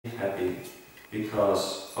happy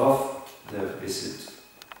because of their visit.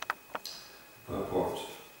 Purport.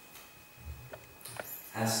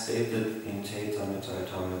 As stated in Chaitanya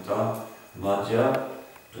Charitamrita, Madhya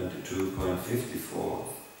 22.54,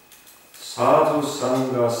 Sadhu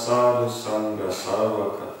Sangha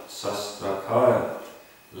Sarvaka Sastrakaya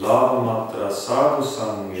Lavamatra Sadhu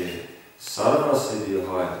Sanghe Sarva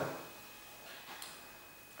Siddhihaya.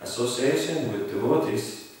 Association with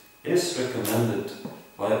devotees is recommended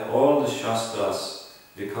by all the Shastras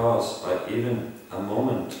because by even a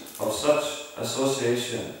moment of such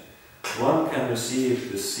association one can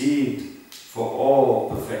receive the seed for all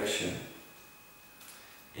perfection.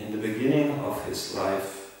 In the beginning of his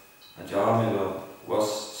life, Ajamila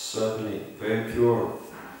was certainly very pure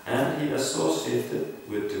and he associated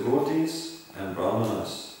with devotees and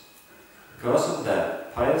brahmanas. Because of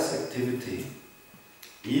that pious activity,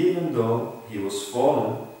 even though he was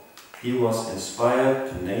fallen, he was inspired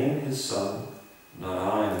to name his son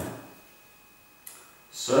Narayana.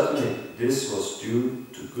 Certainly this was due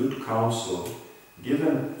to good counsel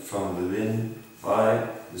given from within by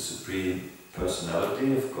the Supreme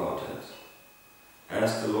Personality of Godhead.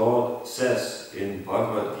 As the Lord says in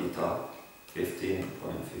Bhagavad Gita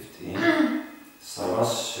 15.15,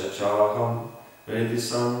 Sarvasya chaham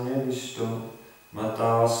redisanya vishto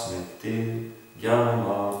matasmiti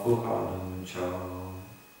jnanama puhanam cha.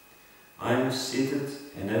 I am seated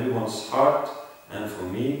in everyone's heart, and for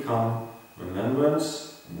me come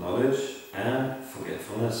remembrance, knowledge, and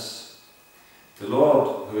forgetfulness. The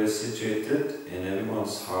Lord, who is situated in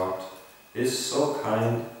everyone's heart, is so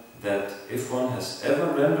kind that if one has ever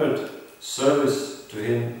rendered service to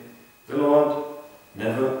him, the Lord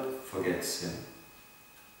never forgets him.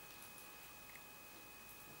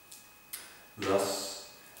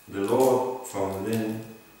 Thus, the Lord from within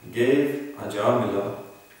gave Ajamila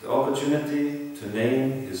the opportunity to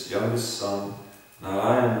name his youngest son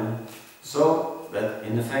Narayana, so that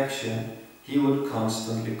in affection he would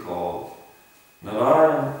constantly call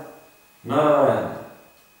Narayana, Narayana,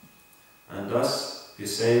 and thus be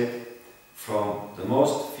saved from the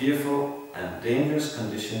most fearful and dangerous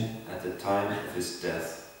condition at the time of his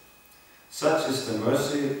death. Such is the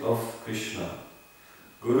mercy of Krishna.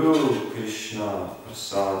 Guru Krishna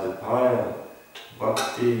Prasadapaya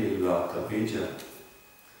Bhakti Lata Bija.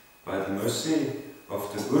 By the mercy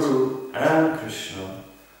of the Guru and Krishna,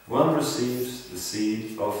 one receives the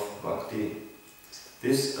seed of bhakti.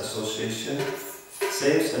 This association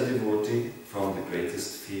saves a devotee from the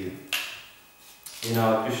greatest fear. In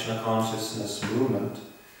our Krishna consciousness movement,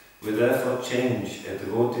 we therefore change a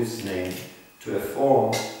devotee's name to a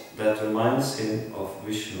form that reminds him of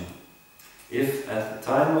Vishnu. If at the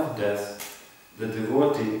time of death the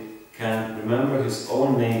devotee can remember his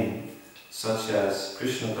own name, such as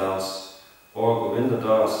Krishna Das or Govinda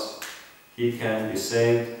Das, he can be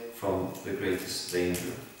saved from the greatest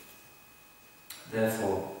danger.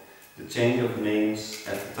 Therefore, the change of names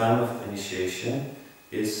at the time of initiation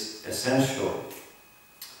is essential.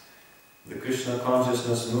 The Krishna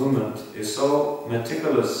consciousness movement is so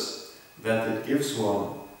meticulous that it gives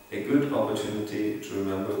one a good opportunity to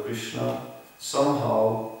remember Krishna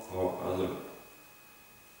somehow or other.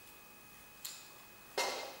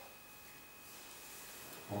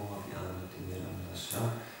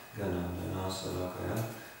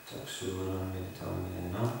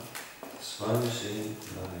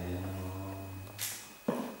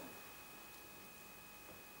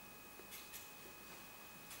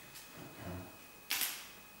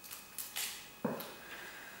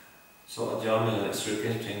 So Ajamila is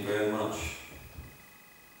regretting very much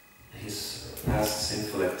his past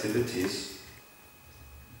sinful activities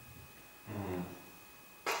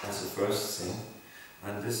as a first thing,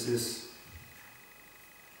 and this is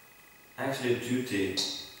actually a duty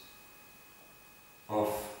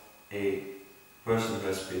of a person who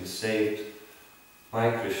has been saved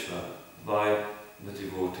by Krishna, by the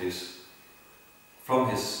devotees, from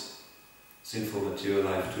his sinful material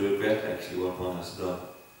life, to regret actually what one has done.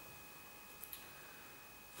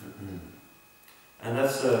 And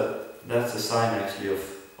that's a sign actually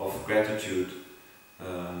of gratitude,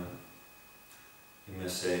 you may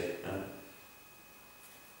say. And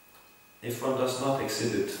if one does not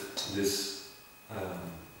exhibit this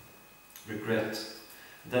regret,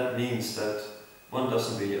 that means that one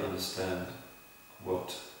doesn't really understand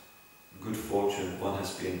what good fortune one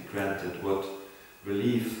has been granted, what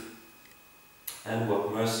relief and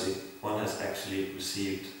what mercy one has actually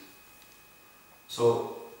received.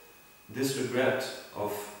 So this regret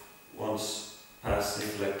of one's past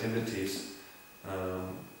sinful activities,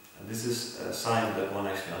 this is a sign that one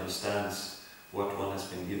actually understands what one has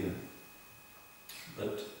been given.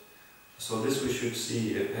 But So this we should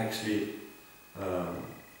see if actually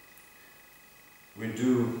we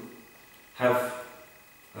do have,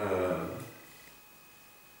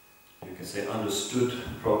 you can say, understood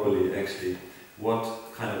properly actually what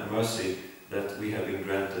kind of mercy that we have been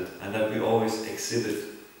granted, and that we always exhibit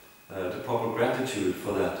the proper gratitude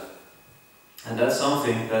for that. And that's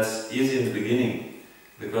something that's easy in the beginning,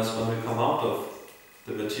 because when we come out of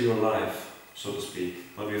the material life, so to speak,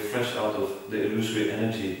 when we're fresh out of the illusory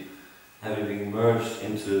energy, having been merged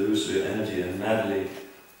into the illusory energy and madly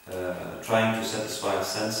trying to satisfy our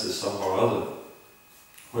senses somehow or other,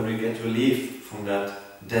 when we get relief from that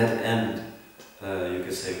dead end, you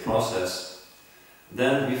could say, process,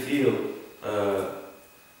 then we feel,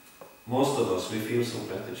 most of us, we feel some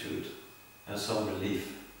gratitude and some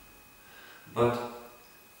relief. But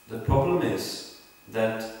the problem is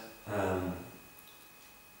that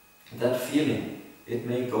that feeling, it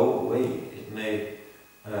may go away, it may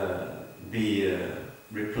be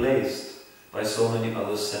replaced by so many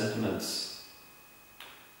other sentiments.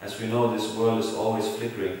 As we know, this world is always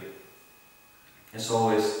flickering. It's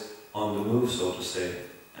always on the move, so to say.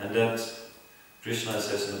 And that Krishna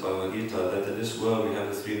says in the Bhagavad Gita that in this world we have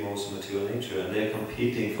the three modes of material nature, and they're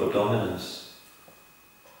competing for dominance.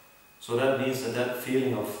 So that means that that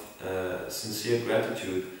feeling of sincere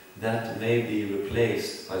gratitude, that may be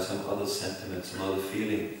replaced by some other sentiment, some other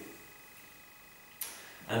feeling.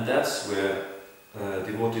 And that's where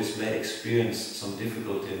devotees may experience some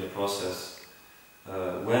difficulty in the process,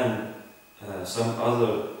 when some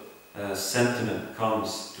other sentiment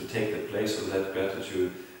comes to take the place of that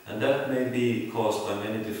gratitude, and that may be caused by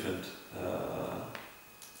many different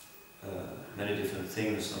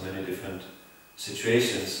things or many different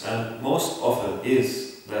situations. And most often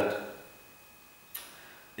is that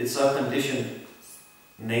it's our conditioned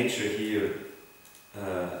nature here,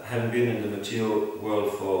 having been in the material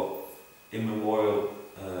world for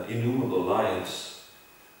innumerable lives,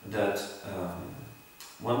 that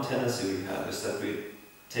one tendency we have is that we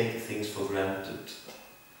take things for granted.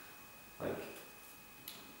 Like,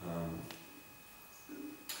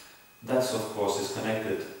 that's of course is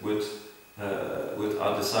connected with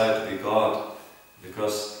our desire to be God,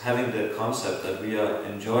 because having the concept that we are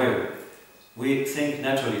enjoyer, we think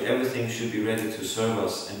naturally everything should be ready to serve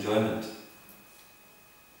us enjoyment.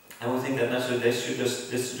 And we think that naturally this should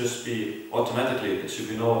just be automatically, it should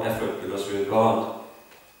be no effort because we are God.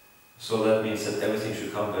 So that means that everything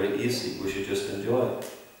should come very easy, we should just enjoy.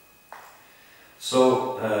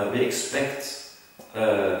 So we expect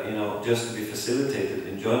just to be facilitated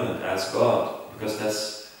enjoyment as God, because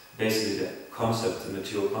that's basically the concept, the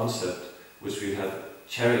material concept, which we have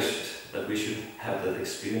cherished, that we should have that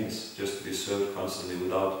experience, just to be served constantly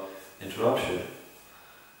without interruption.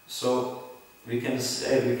 So we can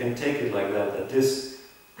say, we can take it like that, that this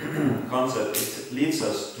concept, it leads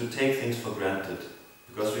us to take things for granted.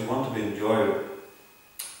 Because we want to be enjoyer,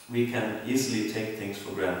 we can easily take things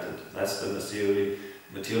for granted. That's the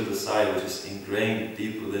material desire which is ingrained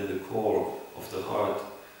deep within the core of the heart.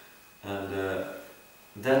 And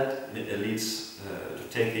that leads to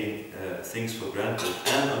taking things for granted.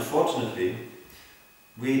 And unfortunately,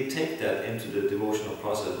 we take that into the devotional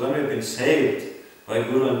process. When we've been saved by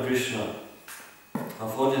Guru and Krishna,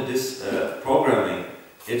 unfortunately this programming,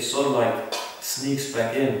 it sort of like sneaks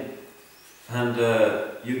back in. And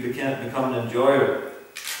you become an enjoyer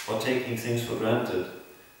or taking things for granted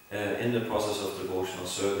in the process of devotional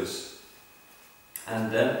service.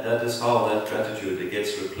 And that is how that gratitude, it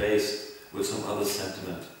gets replaced with some other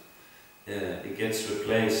sentiment. It gets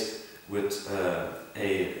replaced with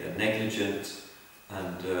a negligent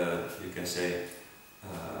and you can say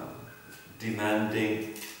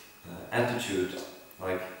demanding attitude,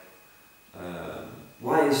 like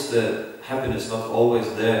why is the happiness not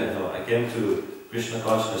always there? You know, I came to Krishna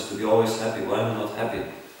consciousness to be always happy. Why am I not happy?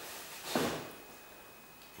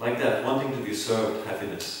 Like that, wanting to be served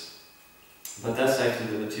happiness. But that's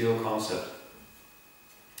actually the material concept.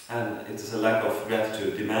 And it is a lack of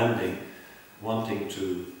gratitude, demanding, wanting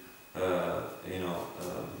to,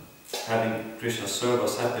 having Krishna serve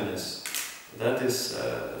us happiness. That is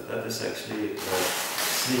actually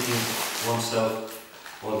sneaking oneself,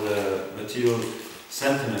 or the material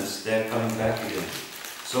sentiments, they're coming back again.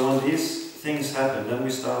 So when these things happen, then we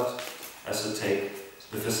start as to take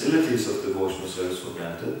the facilities of devotional service for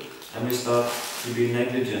granted, and we start to be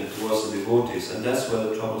negligent towards the devotees, and that's where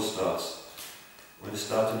the trouble starts. When we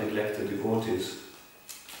start to neglect the devotees,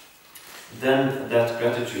 then that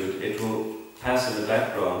gratitude, it will pass in the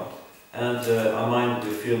background, and our mind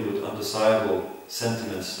will be filled with undesirable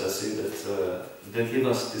sentiments that give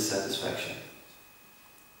us dissatisfaction.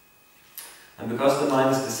 And because the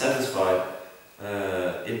mind is dissatisfied,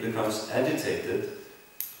 it becomes agitated.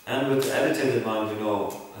 And with the agitated mind, you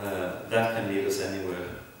know, that can lead us anywhere.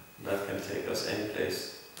 That can take us any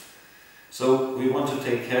place. So we want to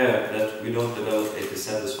take care that we don't develop a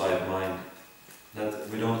dissatisfied mind. That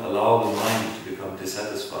we don't allow the mind to become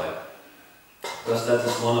dissatisfied. Because that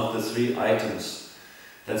is one of the 3 items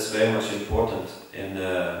that's very much important in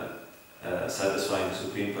satisfying the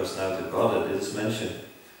Supreme Personality of Godhead. It is mentioned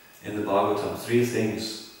in the Bhagavatam 3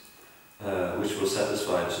 things which will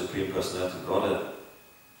satisfy the Supreme Personality of Godhead.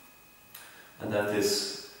 And that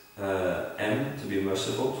is M, to be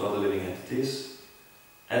merciful to other living entities,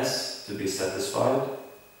 S, to be satisfied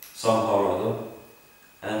somehow or other,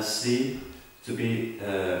 and C, to be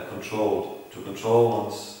controlled, to control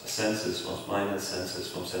one's senses, one's mind and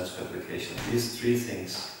senses from sense gratification. These 3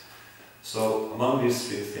 things. So among these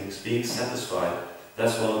 3 things, being satisfied,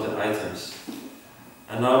 that's one of the items.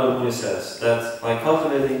 And Narada Muni says that by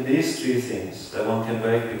cultivating these 3 things, that one can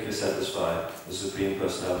very quickly satisfy the Supreme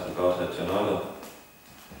Personality of Godhead, Janardana.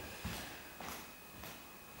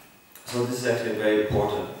 So this is actually very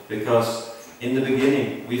important, because in the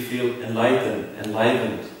beginning we feel enlivened, and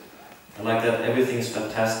like that everything is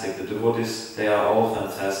fantastic. The devotees, they are all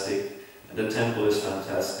fantastic, and the temple is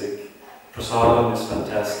fantastic, prasadam is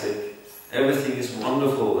fantastic, everything is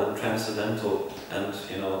wonderful and transcendental and,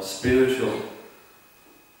 you know, spiritual.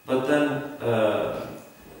 But then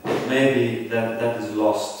maybe that is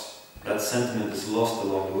lost, that sentiment is lost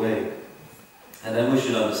along the way. And then we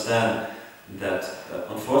should understand that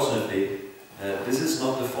unfortunately this is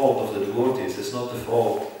not the fault of the devotees, it's not the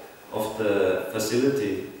fault of the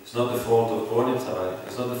facility, it's not the fault of Gornitai,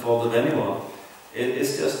 it's not the fault of anyone.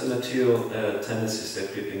 It's just the material tendencies that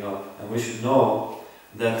are creeping up. And we should know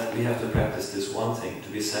that we have to practice this one thing, to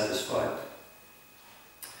be satisfied.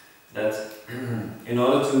 That in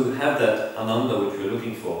order to have that ananda which we're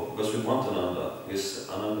looking for, because we want ananda, is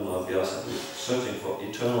ananda mahabhyasa, we're searching for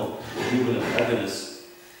eternal jubilant happiness,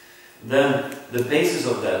 then the basis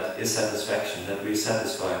of that is satisfaction, that we're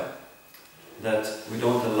satisfied, that we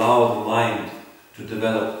don't allow the mind to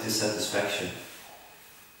develop dissatisfaction.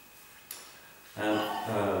 And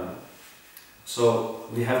so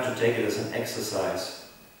we have to take it as an exercise.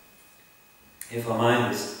 If our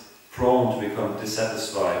mind is prone to become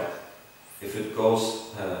dissatisfied, if it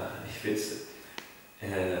goes, if it's,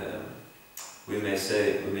 we may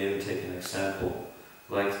even take an example,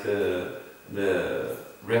 like the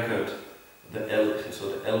record, the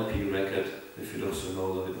LP record, if you also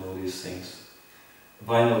know these things.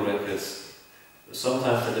 Vinyl records,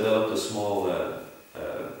 sometimes they develop a small,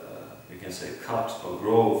 you can say, cut or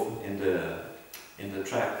groove in the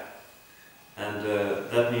track, and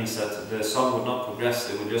that means that the song would not progress.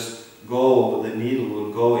 It would just go. The needle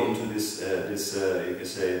would go into this, you can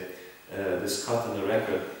say, this cut in the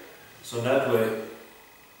record. So that way,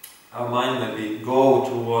 our mind may go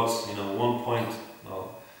towards, you know, one point.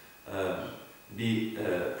 Be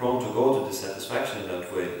prone to go to dissatisfaction in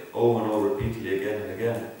that way, over and over, repeatedly, again and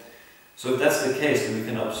again. So if that's the case, then we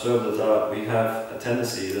can observe that we have a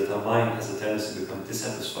tendency, that our mind has a tendency to become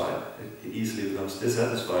dissatisfied. It easily becomes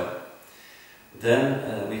dissatisfied.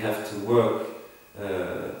 Then we have to work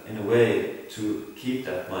in a way to keep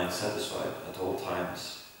that mind satisfied at all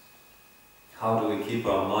times. How do we keep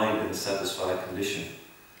our mind in a satisfied condition?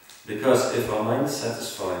 Because if our mind is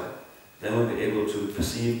satisfied, then we'll be able to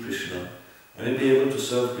perceive Krishna, and we'll be able to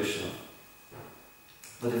serve Krishna.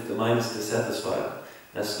 But if the mind is dissatisfied,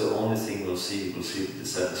 that's the only thing we'll see the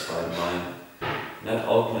dissatisfied mind. And that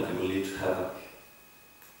ultimately will lead to havoc.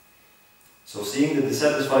 So seeing the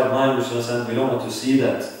dissatisfied mind, which understand we don't want to see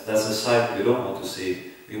that, that's a sight we don't want to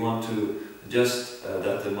see. We want to just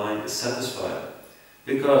that the mind is satisfied.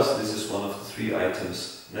 Because this is one of the 3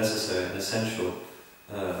 items necessary and essential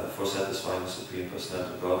for satisfying the Supreme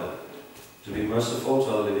Personality of Godhead. To be merciful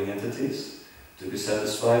to other living entities, to be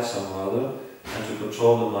satisfied somehow or other, and to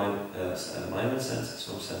control the mind and senses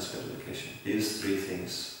from sense gratification. These 3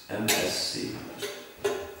 things, MSC.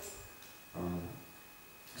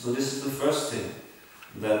 So this is the first thing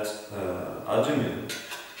that Arjuna,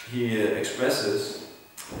 he expresses,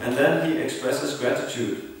 and then he expresses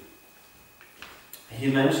gratitude. He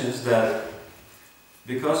mentions that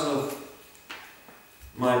because of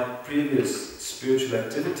my previous spiritual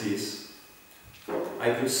activities,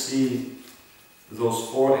 I could see those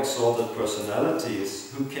 4 exalted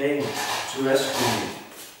personalities who came to rescue me.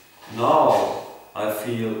 Now I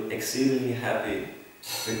feel exceedingly happy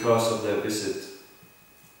because of their visit.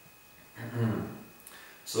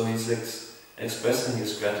 So he's expressing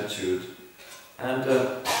his gratitude. And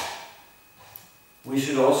we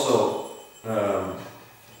should also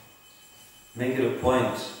make it a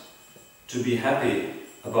point to be happy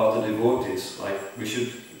about the devotees. Like, we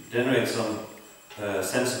should generate some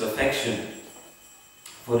sense of affection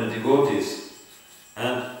for the devotees.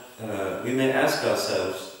 And we may ask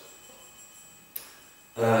ourselves,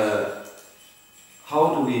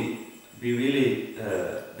 how do we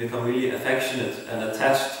become really affectionate and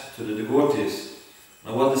attached to the devotees?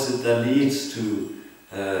 Now, what is it that leads to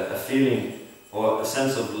a feeling or a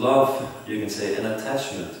sense of love, you can say, an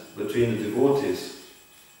attachment between the devotees?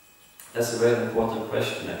 That's a very important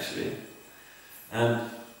question, actually.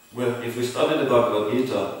 And if we study the Bhagavad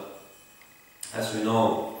Gita, as we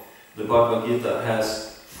know, the Bhagavad Gita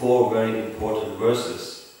has 4 very important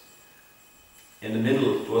verses. In the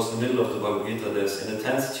middle, towards the middle of the Bhagavad Gita, there's, in the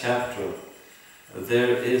 10th chapter,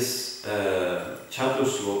 there is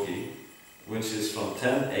Chaturshloki, which is from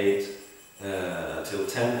 10:8 till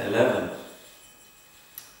 10:11.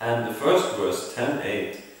 And the first verse,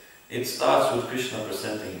 10:8, it starts with Krishna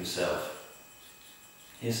presenting himself.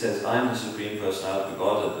 He says, I am the Supreme Personality of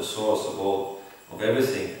Godhead, the source of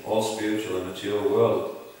everything, all spiritual and material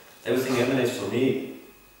world. Everything emanates from me.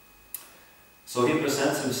 So he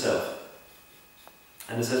presents himself.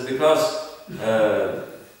 And he says, because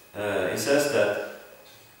he says that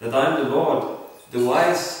I'm the Lord, the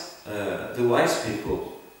wise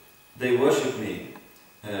people, they worship me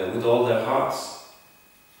with all their hearts.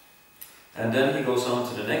 And then he goes on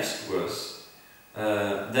to the next verse.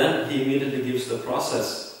 Then he immediately gives the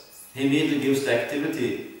process. He immediately gives the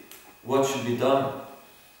activity. What should be done?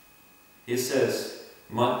 He says,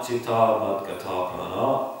 Matchita Madgata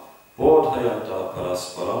Prana Bodhayanta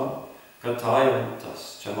Parasparam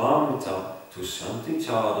Katayantas Chamamita Tushanti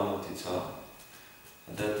Charamatita.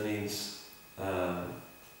 And that means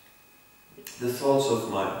the thoughts of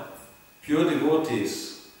my pure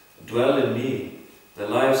devotees dwell in me. Their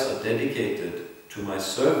lives are dedicated to my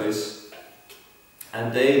service,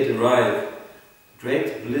 and they derive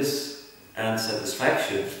great bliss and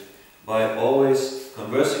satisfaction by always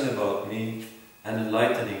conversing about me and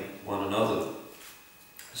enlightening one another.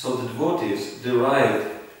 So the devotees derive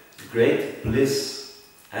great bliss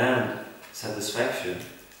and satisfaction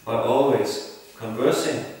by always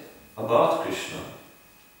conversing about Krishna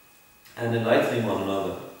and enlightening one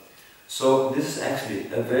another. So this is actually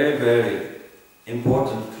a very, very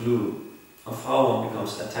important clue of how one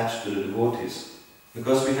becomes attached to the devotees.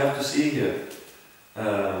 Because we have to see here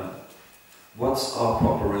what's our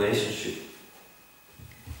proper relationship.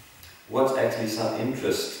 What actually is our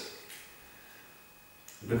interest?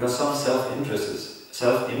 Because some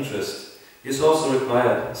self-interest is also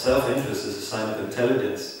required. Self-interest is a sign of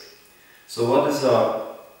intelligence. So what is our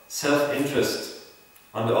self-interest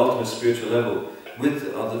on the ultimate spiritual level with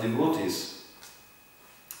the other devotees?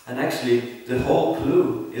 And actually, the whole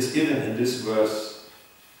clue is given in this verse.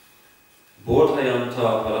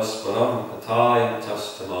 Bodhayanta parasparam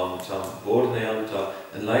katayantas tamamtam. Bodhayanta,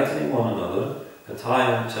 enlightening one another.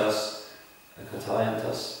 Katayantas,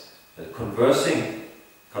 conversing,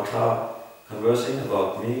 conversing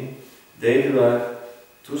about me. They derive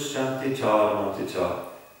tushyanti charamanti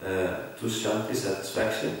tushyanti,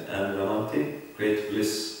 satisfaction, and ramanti, great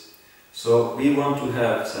bliss. So we want to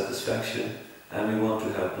have satisfaction and we want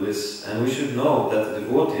to have bliss. And we should know that the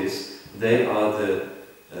devotees, they are the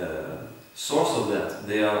source of that.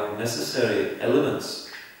 They are necessary elements.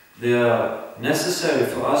 They are necessary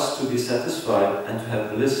for us to be satisfied and to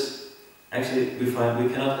have bliss. Actually, we find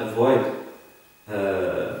we cannot avoid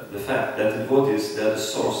the fact that devotees, they are the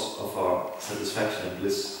source of our satisfaction and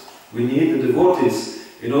bliss. We need the devotees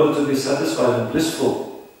in order to be satisfied and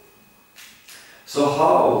blissful. So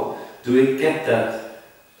how do we get that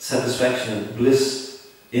satisfaction and bliss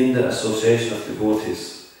in the association of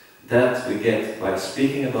devotees? That we get by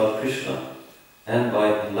speaking about Krishna and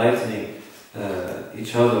by enlightening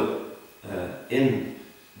each other in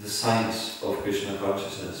the science of Krishna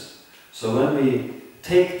consciousness. So when we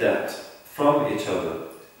take that from each other,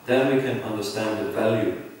 then we can understand the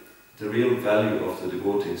value, the real value of the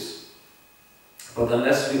devotees. But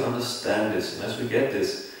unless we understand this, unless we get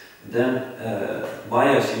this, then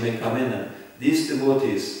Maya, she may come in, and these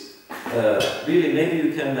devotees, really maybe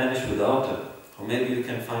you can manage without them, or maybe you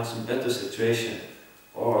can find some better situation,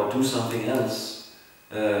 or do something else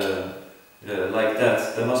like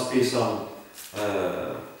that. There must be some,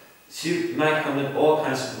 she might come in all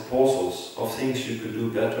kinds of proposals of things you could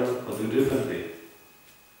do better or do differently.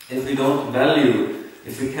 If we don't value,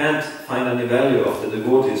 if we can't find any value of the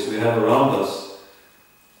devotees we have around us,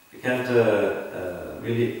 we can't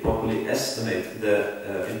really properly estimate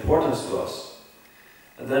the importance to us,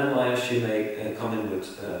 then Maya, she may come in with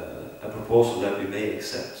a proposal that we may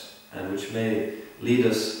accept and which may lead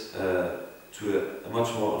us to a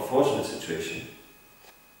much more unfortunate situation.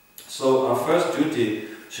 So our first duty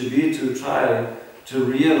should be to try to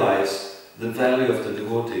realize the value of the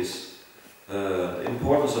devotees, the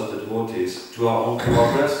importance of the devotees to our own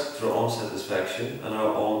progress, to our own satisfaction, and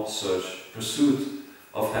our own search, pursuit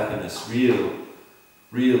of happiness,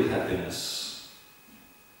 real happiness.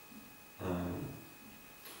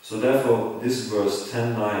 So therefore, this verse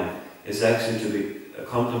 10:9 is actually to be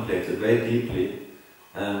contemplated very deeply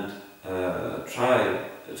and try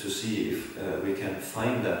to see if we can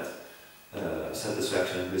find that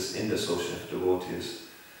satisfaction in the association of devotees.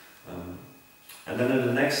 And then in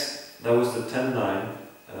the next, that was the 10:9,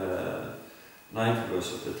 9th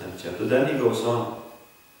verse of the 10th chapter. Then he goes on,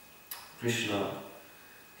 Krishna,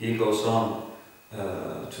 he goes on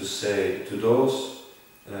to say, to those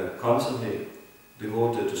constantly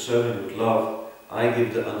devoted to serving with love, I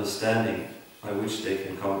give the understanding by which they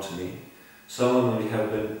can come to me. Someone when we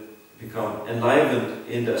have become enlivened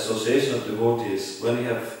in the association of devotees, when we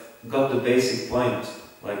have got the basic point,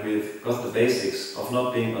 like we've got the basics of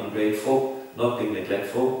not being ungrateful, not being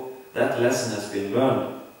neglectful, that lesson has been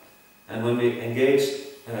learned. And when we engage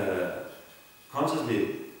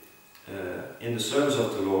constantly in the service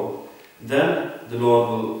of the Lord, then the Lord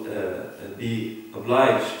will be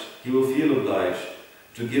obliged, He will feel obliged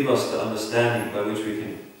to give us the understanding by which we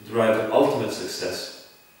can derive the ultimate success.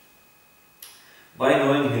 By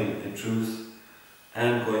knowing Him in truth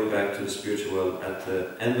and going back to the spiritual world at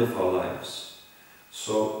the end of our lives.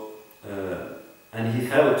 So, and He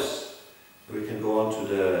helps. We can go on to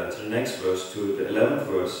the next verse, to the 11th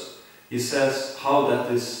verse. He says how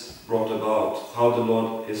that is brought about, how the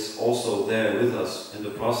Lord is also there with us in the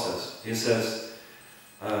process. He says,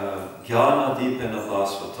 Jnana Dipena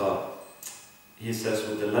Bhasvata. He says,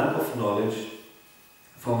 with the lamp of knowledge,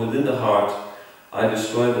 from within the heart, I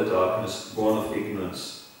destroy the darkness born of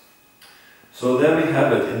ignorance. So there we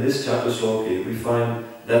have it, in this chapter Sloki, we find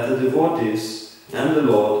that the devotees and the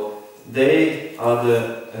Lord, they are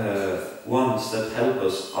the ones that help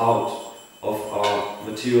us out of our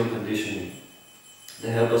material conditioning. They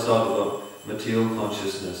help us out of our material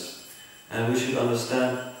consciousness. And we should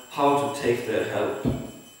understand how to take their help,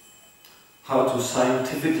 how to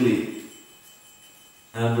scientifically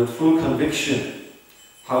and with full conviction,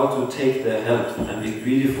 how to take their help and be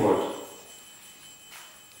greedy for it.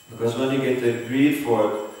 Because when you get the greed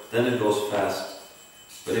for it, then it goes fast.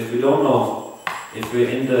 But if we don't know, if we're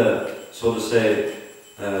in the, so to say,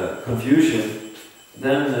 confusion,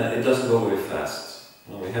 then it doesn't go very fast.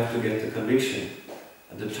 You know, we have to get the conviction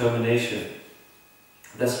and determination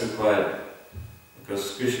that's required.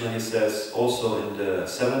 Because Krishna, he says, also in the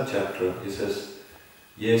 7th chapter, he says,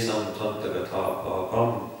 Yesam tantagata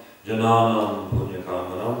papam jananam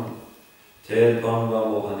punyakarmanam te bhanga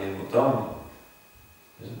mohanimutam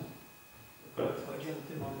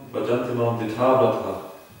bhajantimam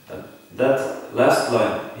dithavrataha. And that last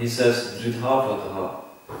line, he says dithavrataha.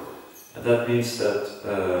 And that means that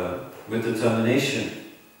with determination.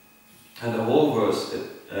 And the whole verse,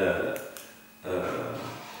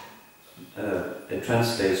 it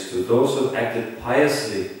translates to those who acted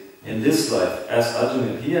piously in this life, as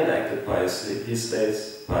Arjuna, he had acted piously, he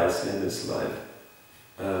stays piously in this life.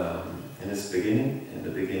 In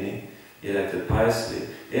the beginning, he had acted piously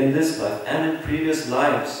in this life and in previous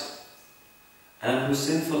lives, and whose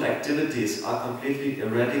sinful activities are completely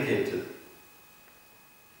eradicated.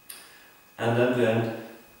 And then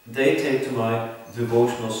they take to my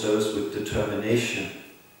devotional service with determination.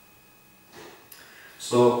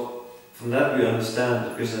 So, from that we understand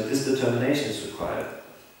that this determination is required.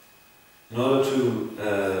 In order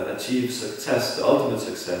to achieve success, the ultimate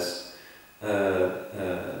success,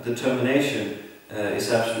 determination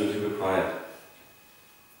is absolutely required.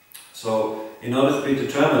 So, in order to be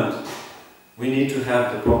determined, we need to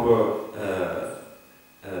have the proper,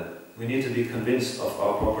 we need to be convinced of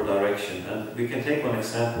our proper direction. And we can take one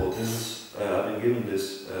example. This is, I've been given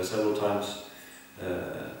this several times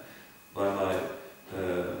by my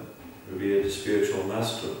revered spiritual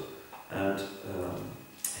master. And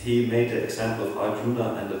he made the example of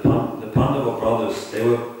Arjuna and the Pandava brothers. They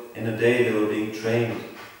were, in a day, they were being trained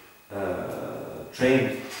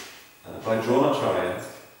by Dronacharya,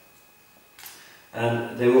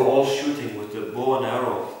 and they were all shooting with the bow and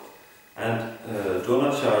arrow. And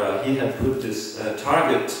Dronacharya, he had put this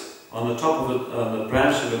target on the top of on the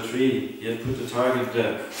branch of a tree. He had put the target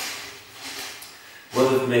there.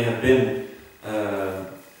 What it may have been,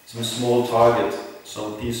 some small target,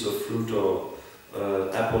 some piece of fruit or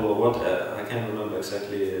apple or what, I can't remember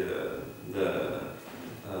exactly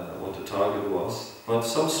what the target was, but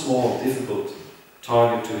some small, difficult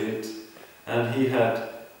target to hit. And he had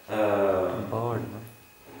bird, no?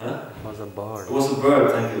 Huh? It was a bird. It was a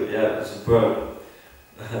bird, thank you, yeah, it was a bird.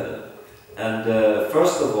 And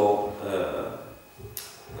first of all,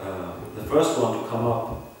 the first one to come up,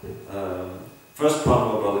 first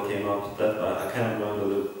Pandava brother came up, that I cannot remember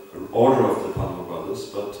the order of the Pandava brothers,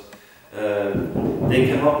 but they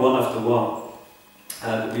came up one after one.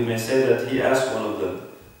 And we may say that he asked one of them,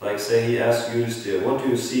 like say he asked Yudhishthira, what do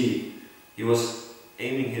you see? He was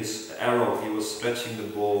aiming his arrow, he was stretching the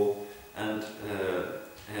bow, and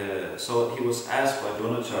so he was asked by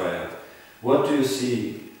Dronacharya, what do you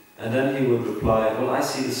see? And then he would reply, well, I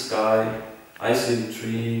see the sky, I see the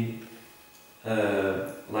tree,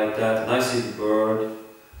 like that, and I see the bird.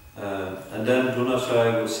 And then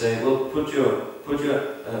Dronacharya would say, well, put your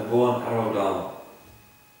bow and arrow down.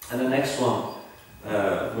 And the next one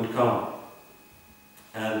would come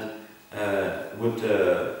and would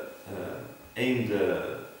aim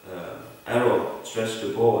the arrow, stretch the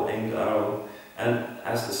bow, aim the arrow, and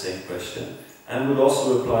ask the same question. And would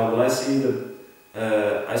also reply, well, I see the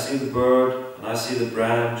bird, and I see the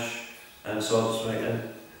branch, and so to speak.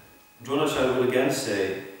 And Dronacharya will again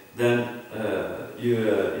say, then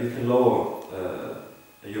you can lower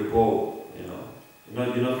your bow, you know.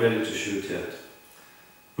 You're not ready to shoot yet.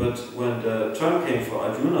 But when the turn came for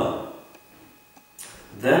Arjuna,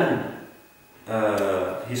 then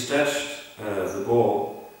he stretched the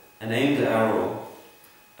bow and aimed the arrow,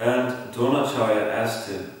 and Dronacharya asked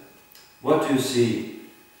him, what do you see?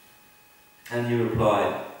 And he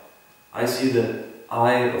replied, I see the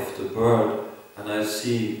eye of the bird, and I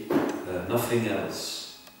see nothing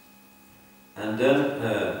else. And then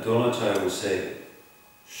Dronacharya would say,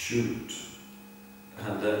 shoot.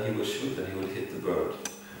 And then he would shoot and he would hit the bird.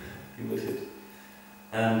 He would hit.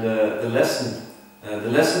 And the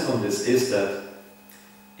lesson from this is that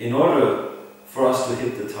in order for us to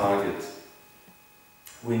hit the target,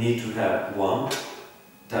 we need to have one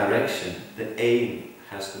direction. The aim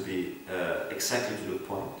has to be exactly to the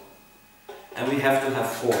point. And we have to have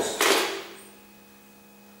force.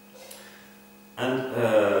 And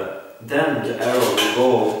then the arrow will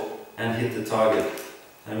go and hit the target.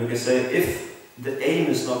 And we can say, if the aim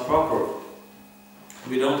is not proper,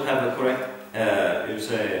 we don't have a correct,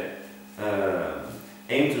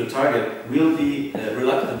 aim to the target, we'll be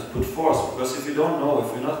reluctant to put force, because if we don't know,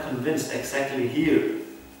 if we're not convinced exactly here,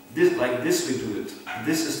 like this we do it,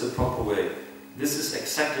 this is the proper way, this is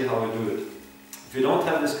exactly how we do it. If we don't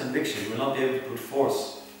have this conviction, we'll not be able to put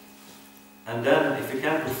force. And then, if we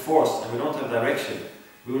can't put force and we don't have direction,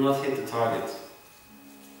 we will not hit the target.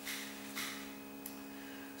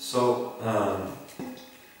 So,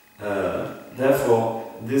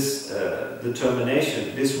 therefore, this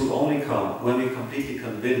determination, this will only come when we're completely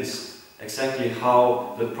convinced exactly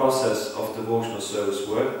how the process of devotional service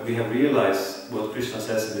works. We have realized what Krishna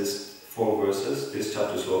says in these 4 verses, this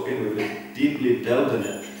Chatusloki, we've been deeply delved in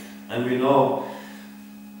it, and we know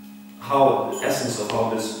how the essence of how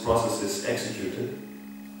this process is executed.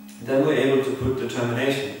 Then we're able to put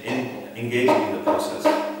determination in engaging in the process.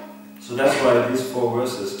 So that's why these 4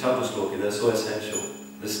 verses, Chatusloki, they're so essential.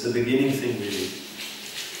 This is the beginning thing really,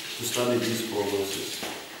 to study these 4 verses.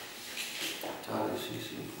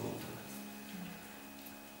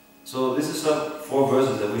 So this is 4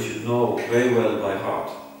 verses that we should know very well by heart,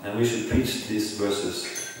 and we should preach these verses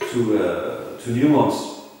to new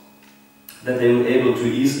ones, that they will be able to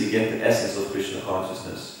easily get the essence of Krishna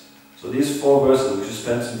consciousness. So these 4 verses, we should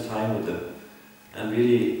spend some time with them and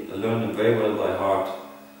really learn them very well by heart.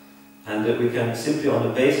 And that we can simply, on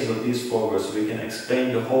the basis of these 4 verses, we can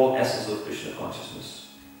explain the whole essence of Krishna consciousness.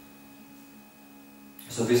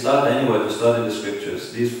 So if we start anyway to study the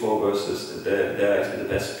scriptures, these 4 verses, they're actually the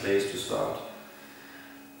best place to start.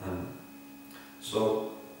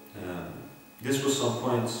 This was some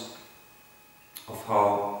points of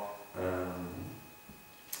how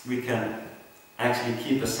we can actually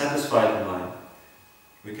keep a satisfied mind.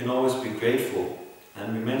 We can always be grateful,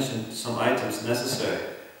 and we mentioned some items necessary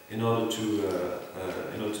in order to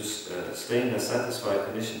stay in a satisfied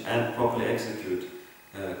condition and properly execute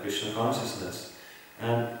Krishna consciousness.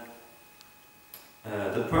 And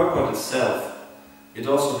the purport itself, it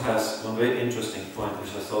also has one very interesting point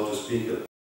which I thought to speak of.